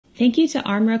Thank you to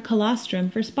Armra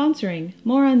Colostrum for sponsoring.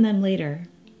 More on them later.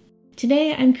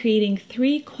 Today I'm creating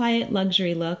 3 quiet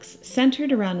luxury looks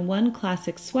centered around one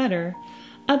classic sweater,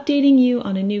 updating you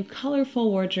on a new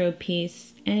colorful wardrobe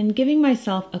piece, and giving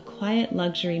myself a quiet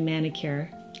luxury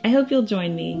manicure. I hope you'll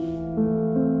join me.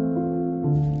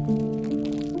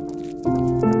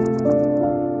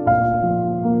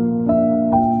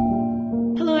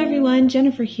 Hello everyone,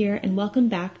 Jennifer here, and welcome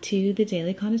back to The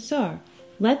Daily Connoisseur.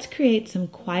 Let's create some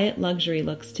quiet luxury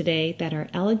looks today that are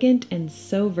elegant and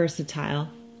so versatile.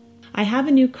 I have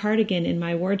a new cardigan in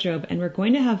my wardrobe and we're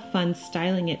going to have fun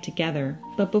styling it together.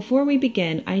 But before we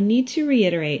begin, I need to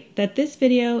reiterate that this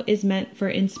video is meant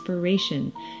for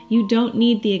inspiration. You don't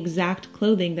need the exact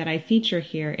clothing that I feature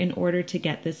here in order to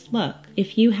get this look.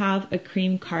 If you have a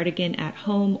cream cardigan at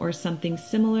home or something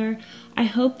similar, I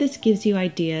hope this gives you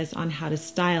ideas on how to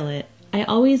style it. I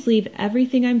always leave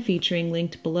everything I'm featuring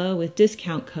linked below with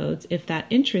discount codes if that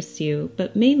interests you,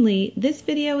 but mainly this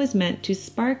video is meant to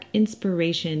spark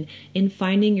inspiration in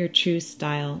finding your true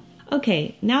style.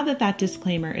 Okay, now that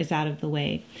disclaimer is out of the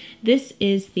way, this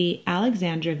is the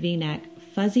Alexandra V-neck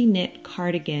fuzzy knit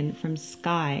cardigan from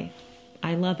Sky.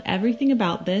 I love everything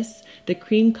about this. The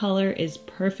cream color is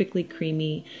perfectly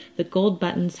creamy. The gold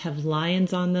buttons have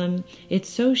lions on them. It's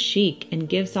so chic and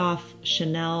gives off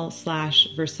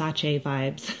Chanel/Versace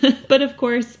vibes, but of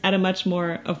course at a much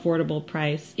more affordable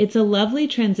price. It's a lovely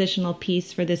transitional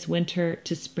piece for this winter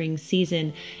to spring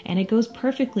season, and it goes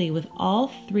perfectly with all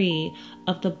 3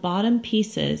 of the bottom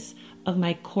pieces of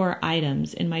my core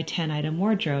items in my 10-item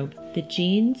wardrobe: the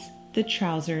jeans, the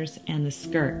trousers, and the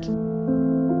skirt.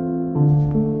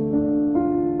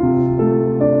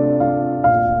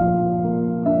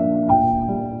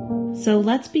 So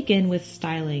let's begin with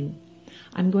styling.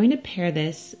 I'm going to pair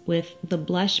this with the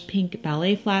blush pink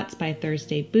ballet flats by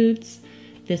Thursday Boots,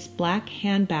 this black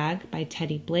handbag by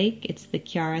Teddy Blake, it's the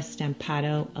Chiara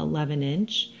Stampato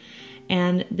 11-inch,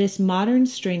 and this modern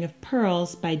string of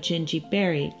pearls by Gingy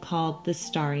Berry called the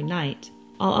Starry Night.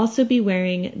 I'll also be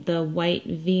wearing the white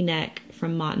V-neck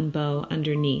from Mott & Bow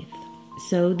underneath.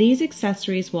 So these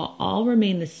accessories will all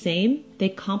remain the same. They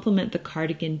complement the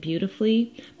cardigan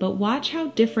beautifully, but watch how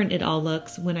different it all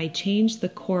looks when I change the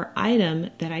core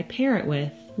item that I pair it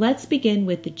with. Let's begin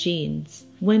with the jeans.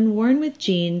 When worn with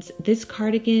jeans, this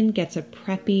cardigan gets a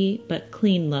preppy but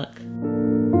clean look.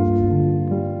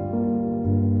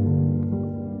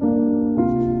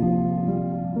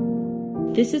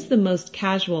 This is the most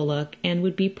casual look and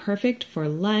would be perfect for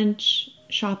lunch,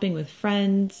 shopping with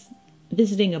friends,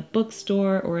 visiting a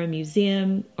bookstore or a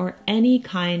museum, or any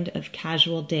kind of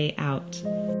casual day out.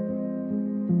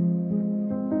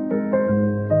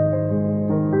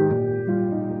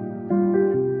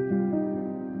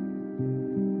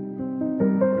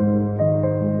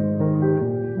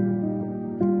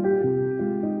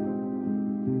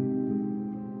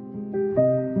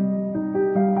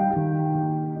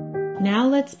 Now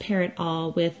let's pair it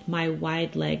all with my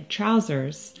wide leg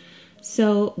trousers.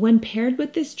 So when paired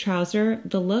with this trouser,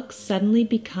 the look suddenly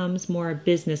becomes more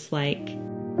businesslike.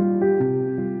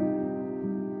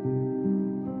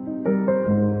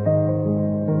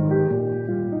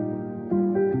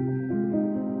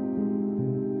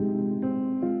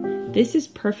 This is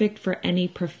perfect for any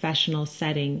professional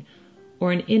setting,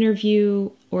 or an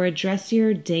interview, or a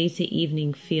dressier day to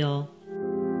evening feel.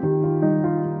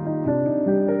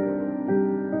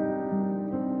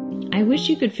 I wish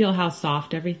you could feel how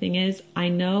soft everything is. I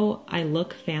know I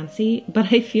look fancy,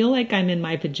 but I feel like I'm in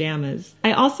my pajamas.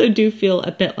 I also do feel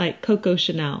a bit like Coco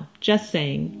Chanel, just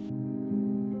saying.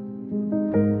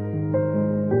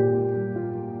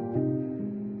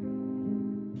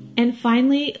 And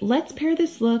finally, let's pair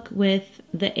this look with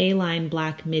the A-line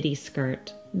black midi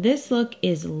skirt. This look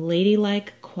is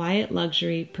ladylike, quiet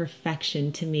luxury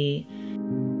perfection to me.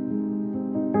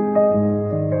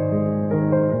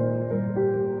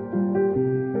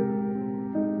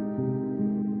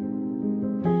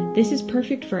 This is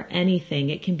perfect for anything.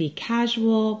 It can be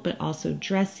casual, but also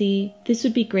dressy. This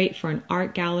would be great for an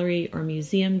art gallery or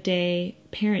museum day,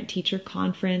 parent-teacher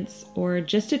conference, or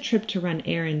just a trip to run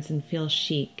errands and feel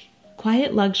chic.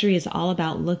 Quiet luxury is all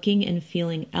about looking and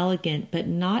feeling elegant, but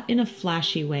not in a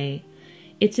flashy way.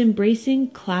 It's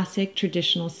embracing classic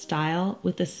traditional style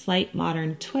with a slight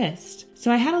modern twist. So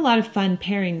I had a lot of fun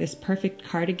pairing this perfect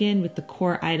cardigan with the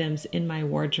core items in my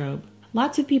wardrobe.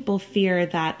 Lots of people fear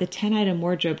that the 10-item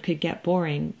wardrobe could get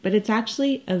boring, but it's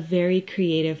actually a very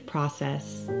creative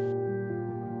process.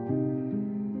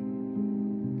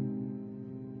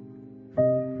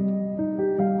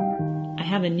 I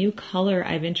have have a new color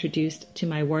I've introduced to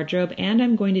my wardrobe, and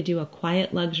I'm going to do a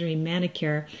quiet luxury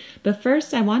manicure. But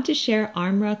first, I want to share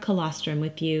Armra Colostrum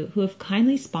with you, who have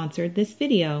kindly sponsored this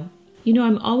video. You know,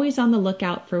 I'm always on the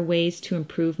lookout for ways to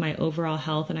improve my overall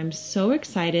health, and I'm so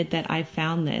excited that I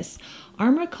found this.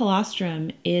 Armra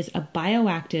Colostrum is a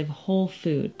bioactive whole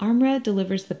food. Armra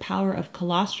delivers the power of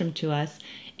colostrum to us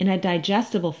in a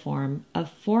digestible form of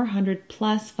 400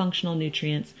 plus functional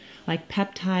nutrients like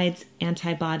peptides,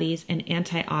 antibodies, and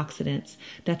antioxidants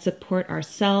that support our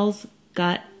cells,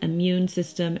 gut, immune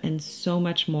system, and so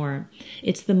much more.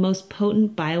 It's the most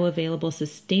potent bioavailable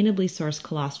sustainably sourced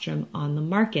colostrum on the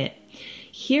market.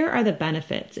 Here are the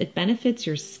benefits. It benefits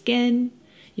your skin,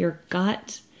 your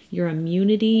gut, your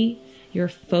immunity, your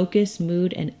focus,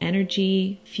 mood, and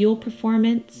energy, fuel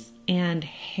performance, and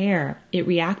hair. It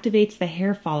reactivates the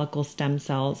hair follicle stem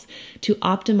cells to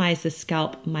optimize the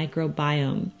scalp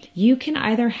microbiome. You can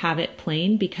either have it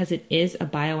plain because it is a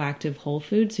bioactive whole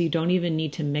food, so you don't even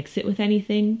need to mix it with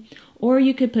anything, or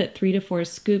you could put 3 to 4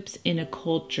 scoops in a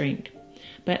cold drink.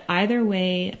 But either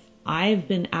way, I've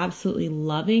been absolutely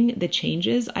loving the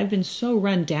changes. I've been so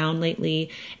run down lately,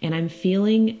 and I'm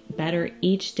feeling better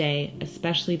each day,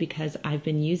 especially because I've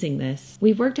bc using this.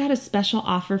 We've worked out a special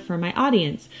offer for my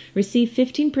audience. Receive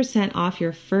 15% off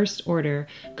your first order.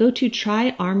 Go to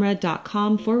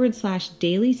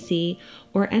tryarmra.com/dailyc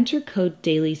or enter code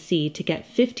dailyc to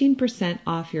get 15%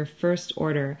 off your first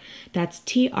order. That's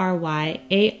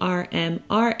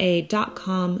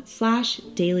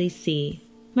tryarmra.com/dailyc.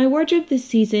 My wardrobe this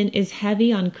season is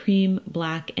heavy on cream,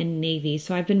 black, and navy,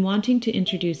 so I've been wanting to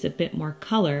introduce a bit more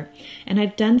color, and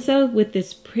I've done so with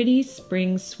this pretty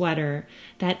spring sweater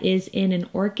that is in an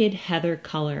orchid heather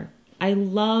color. I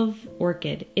love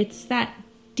orchid. It's that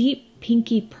deep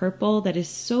pinky purple that is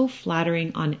so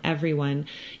flattering on everyone.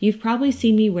 You've probably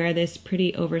seen me wear this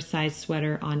pretty oversized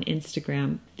sweater on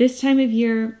Instagram. This time of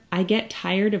year, I get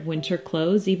tired of winter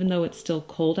clothes even though it's still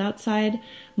cold outside.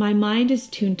 My mind is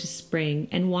tuned to spring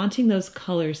and wanting those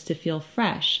colors to feel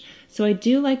fresh, so I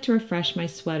do like to refresh my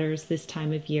sweaters this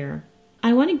time of year.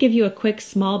 I want to give you a quick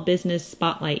small business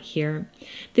spotlight here.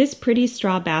 This pretty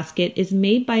straw basket is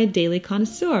made by a daily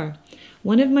connoisseur.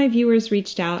 One of my viewers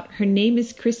reached out. Her name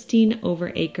is Christine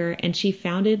Overacre, and she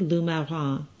founded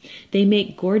Loumarin. They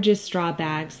make gorgeous straw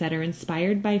bags that are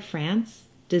inspired by France,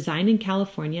 designed in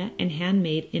California, and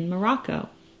handmade in Morocco.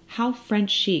 How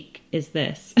French chic is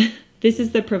this? This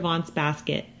is the Provence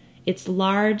basket. It's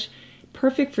large,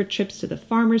 perfect for trips to the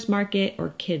farmer's market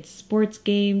or kids' sports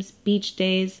games, beach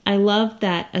days. I love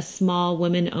that a small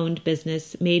women-owned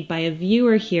business made by a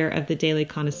viewer here of the Daily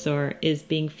Connoisseur is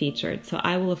being featured. So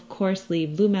I will of course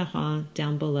leave Loumarin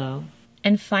down below.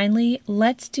 And finally,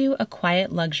 let's do a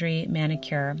quiet luxury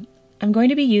manicure. I'm going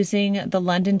to be using the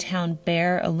London Town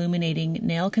Bare Illuminating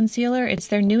Nail Concealer. It's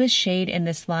their newest shade in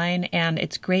this line, and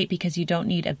it's great because you don't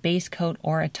need a base coat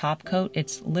or a top coat.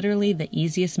 It's literally the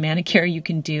easiest manicure you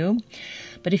can do.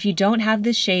 But if you don't have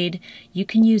this shade, you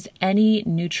can use any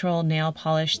neutral nail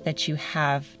polish that you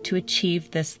have to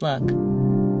achieve this look.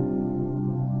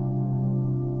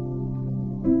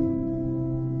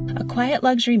 A quiet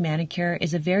luxury manicure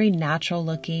is a very natural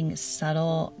looking,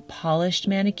 subtle, polished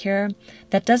manicure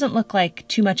that doesn't look like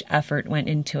too much effort went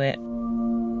into it.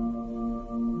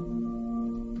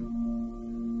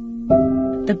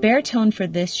 The bare tone for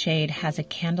this shade has a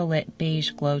candlelit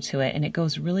beige glow to it, and it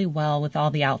goes really well with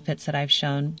all the outfits that I've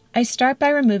shown. I start by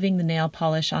removing the nail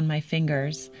polish on my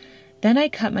fingers. Then I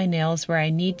cut my nails where I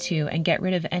need to and get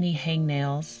rid of any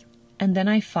hangnails. And then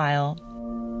I file.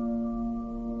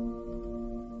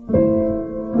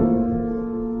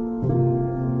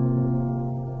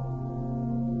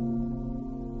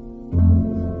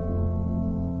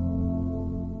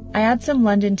 I add some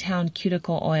London Town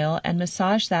cuticle oil and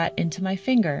massage that into my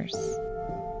fingers.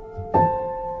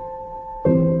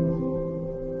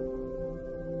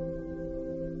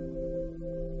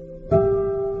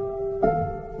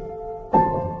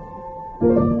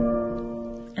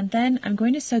 And then I'm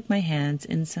going to soak my hands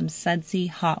in some sudsy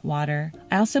hot water.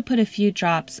 I also put a few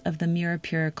drops of the Mirror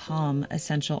Pure Calm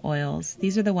essential oils.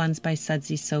 These are the ones by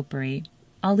Sudsy Soapery.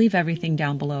 I'll leave everything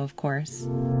down below, of course.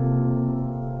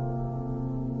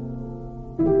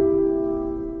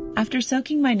 After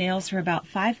soaking my nails for about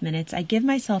 5 minutes, I give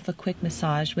myself a quick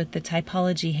massage with the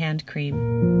Typology hand cream.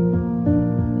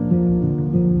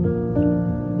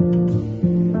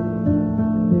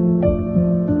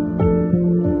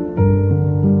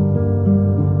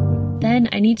 Then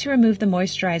I need need to remove the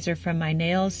moisturizer from my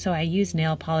nails, so I use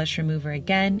nail polish remover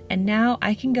again, and now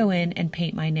I can go in and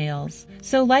paint my nails.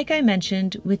 So like I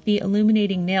mentioned, with the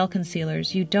illuminating nail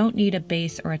concealers, you don't need a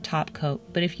base or a top coat,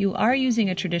 but if you are using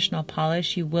a traditional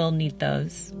polish, you will need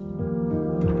those.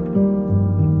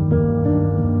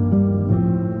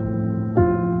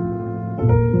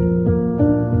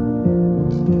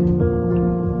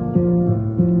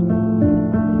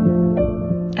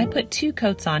 Put 2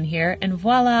 coats on here, and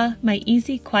voila, my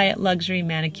easy, quiet luxury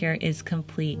manicure is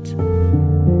complete.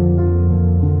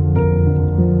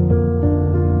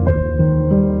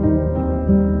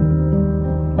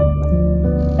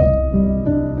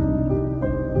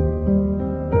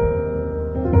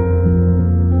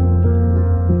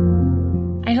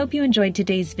 I hope you enjoyed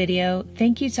today's video.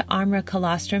 Thank you to Amra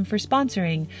Colostrum for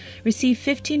sponsoring. Receive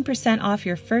 15% off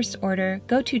your first order.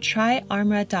 Go to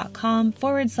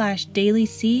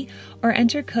tryarmra.com/dailyc or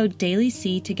enter code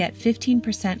dailyc to get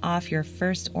 15% off your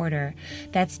first order.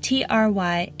 That's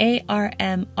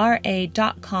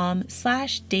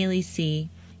tryarmra.com/dailyc.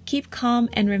 Keep calm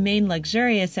and remain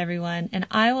luxurious, everyone, and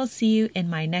I will see you in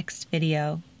my next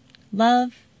video.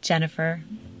 Love, Jennifer.